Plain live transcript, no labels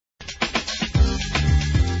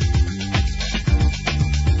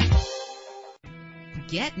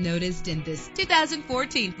Get noticed in this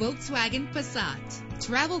 2014 Volkswagen Passat.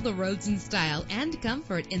 Travel the roads in style and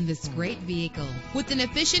comfort in this great vehicle. With an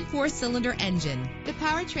efficient 4-cylinder engine, the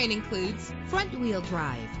powertrain includes front-wheel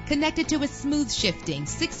drive, connected to a smooth shifting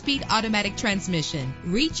 6-speed automatic transmission.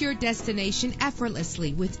 Reach your destination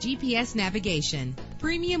effortlessly with GPS navigation.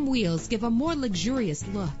 Premium wheels give a more luxurious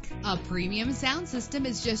look. A premium sound system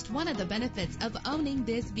is just one of the benefits of owning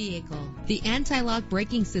this vehicle. The anti-lock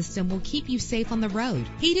braking system will keep you safe on the road.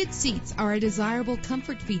 Heated seats are a desirable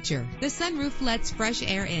comfort feature. The sunroof lets fresh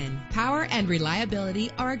air in. Power and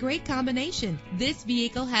reliability are a great combination. This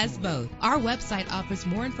vehicle has both. Our website offers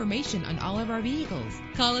more information on all of our vehicles.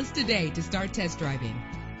 Call us today to start test driving.